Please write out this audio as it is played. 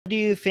do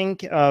you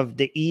think of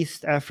the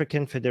East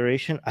African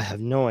Federation? I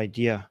have no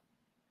idea.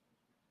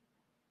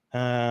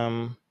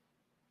 An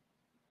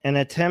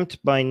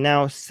attempt by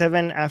now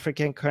 7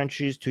 African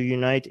countries to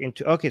unite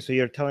into... Okay, so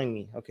you're telling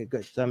me. Okay,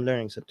 good. So I'm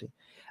learning something.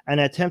 An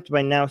attempt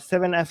by now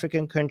 7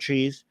 African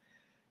countries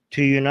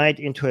to unite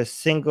into a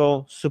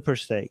single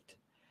superstate.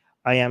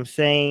 I am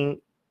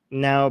saying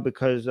now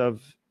because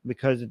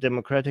the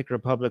Democratic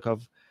Republic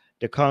of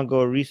the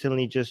Congo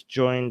recently just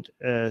joined...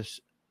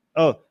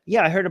 oh,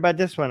 yeah, I heard about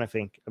this one, I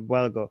think, a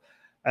while ago.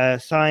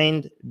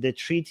 Signed the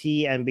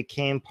treaty and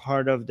became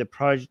part of the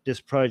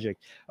this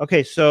project.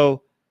 Okay,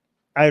 so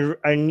I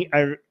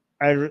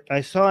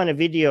saw in a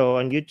video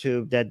on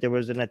YouTube that there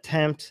was an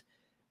attempt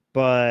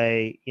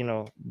by, you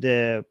know,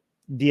 the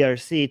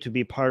DRC to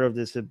be part of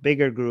this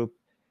bigger group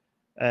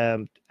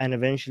and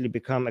eventually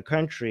become a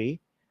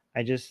country.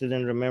 I just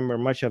didn't remember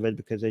much of it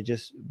because I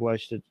just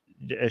watched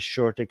a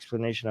short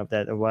explanation of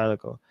that a while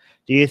ago.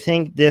 Do you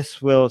think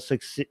this will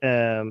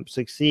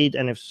succeed?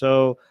 And if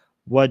so,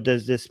 what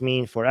does this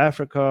mean for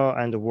Africa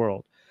and the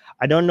world?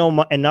 I don't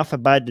know enough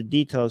about the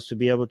details to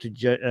be able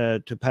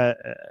to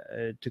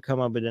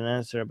come up with an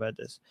answer about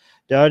this.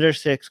 The other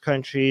 6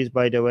 countries,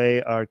 by the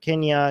way, are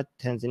Kenya,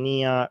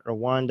 Tanzania,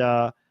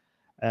 Rwanda,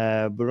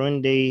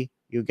 Burundi,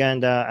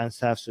 Uganda, and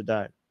South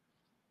Sudan.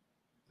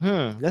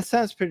 That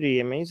sounds pretty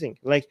amazing.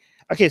 Like,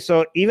 okay,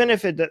 so even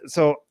if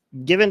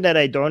given that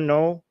I don't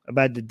know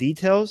about the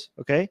details,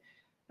 okay,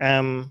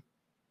 the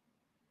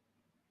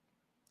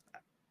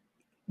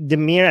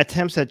mere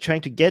attempts at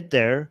trying to get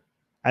there,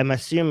 I'm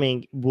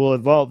assuming, will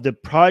evolve. The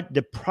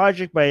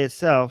project by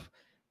itself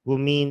will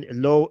mean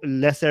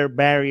lesser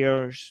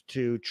barriers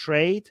to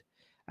trade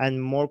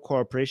and more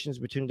cooperations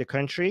between the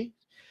country.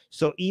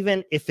 So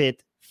even if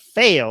it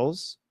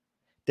fails,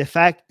 the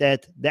fact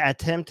that the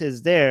attempt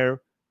is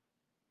there,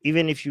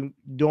 even if you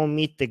don't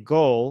meet the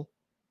goal,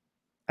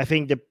 I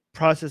think the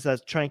process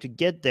of trying to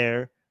get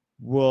there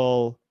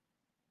will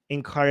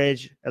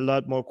encourage a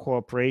lot more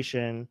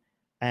cooperation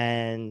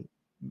and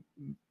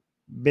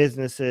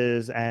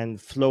businesses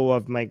and flow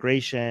of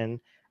migration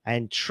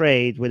and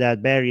trade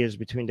without barriers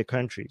between the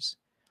countries.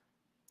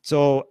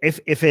 So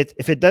if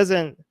it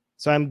doesn't,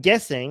 so I'm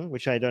guessing,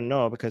 which I don't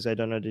know because I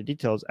don't know the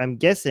details, I'm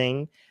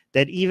guessing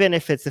that even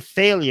if it's a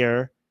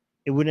failure,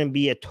 it wouldn't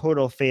be a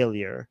total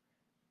failure,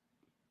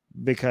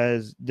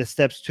 because the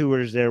steps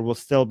towards there will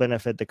still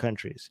benefit the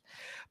countries.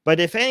 But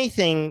if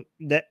anything,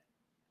 that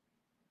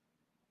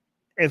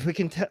if we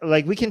can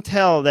we can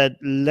tell that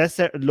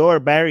lower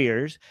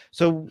barriers.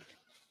 So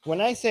when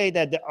I say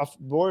that the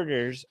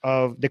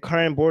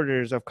current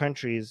borders of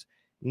countries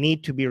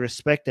need to be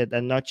respected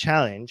and not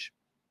challenged,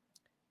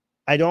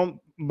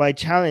 by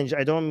challenge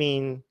I don't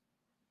mean,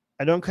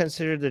 I don't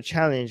consider the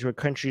challenge where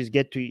countries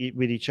get to eat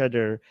with each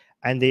other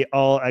and they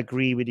all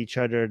agree with each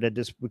other that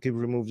we could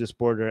remove this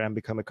border and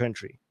become a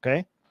country.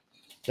 Okay,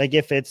 like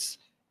if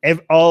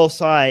all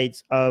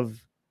sides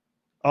of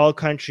all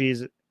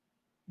countries,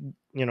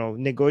 you know,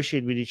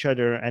 negotiate with each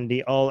other and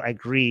they all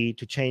agree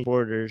to change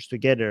borders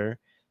together,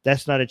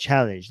 that's not a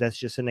challenge. That's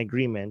just an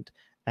agreement,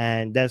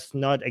 and that's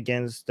not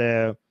against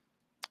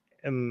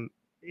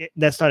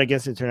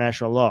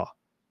international law.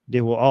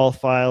 They will all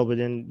file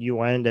within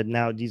UN that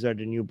now these are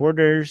the new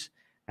borders,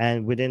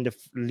 and within the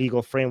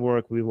legal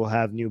framework we will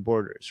have new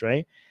borders,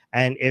 right?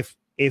 And if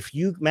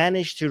you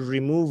manage to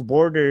remove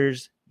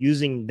borders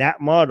using that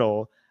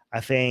model,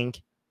 I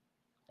think,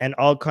 and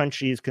all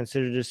countries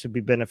consider this to be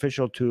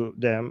beneficial to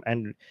them,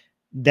 and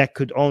that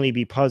could only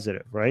be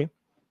positive, right?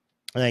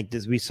 Like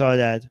this, we saw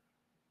that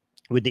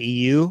with the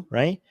EU,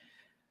 right?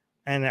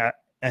 And I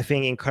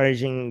think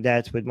encouraging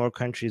that with more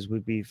countries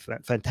would be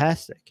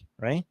fantastic,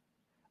 right?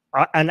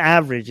 On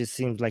average, it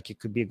seems like it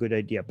could be a good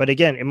idea. But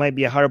again, it might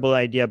be a horrible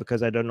idea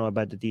because I don't know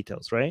about the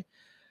details, right?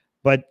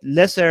 But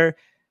less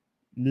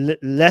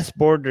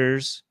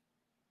borders,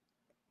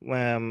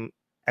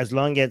 as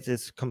long as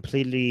it's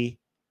completely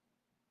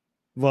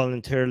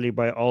voluntarily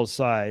by all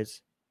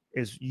sides,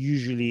 is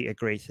usually a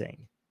great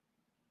thing.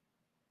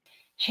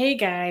 Hey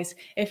guys,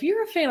 if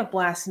you're a fan of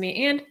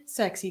Blasphemy and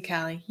Sexy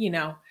Callie, you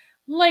know,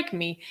 like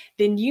me,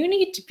 then you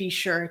need to be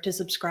sure to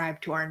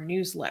subscribe to our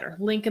newsletter,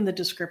 link in the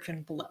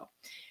description below.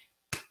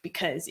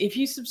 Because if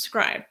you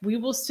subscribe, we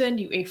will send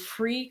you a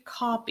free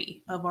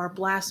copy of our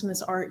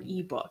Blasphemous Art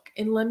ebook.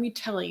 And let me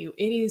tell you,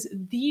 it is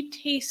the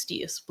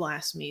tastiest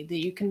blasphemy that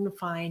you can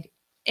find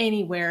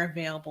anywhere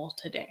available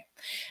today.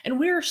 And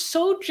we're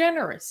so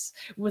generous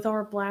with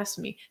our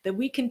blasphemy that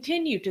we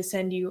continue to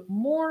send you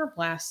more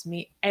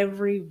blasphemy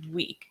every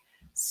week.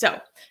 So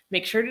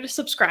make sure to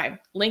subscribe,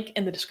 link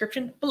in the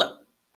description below.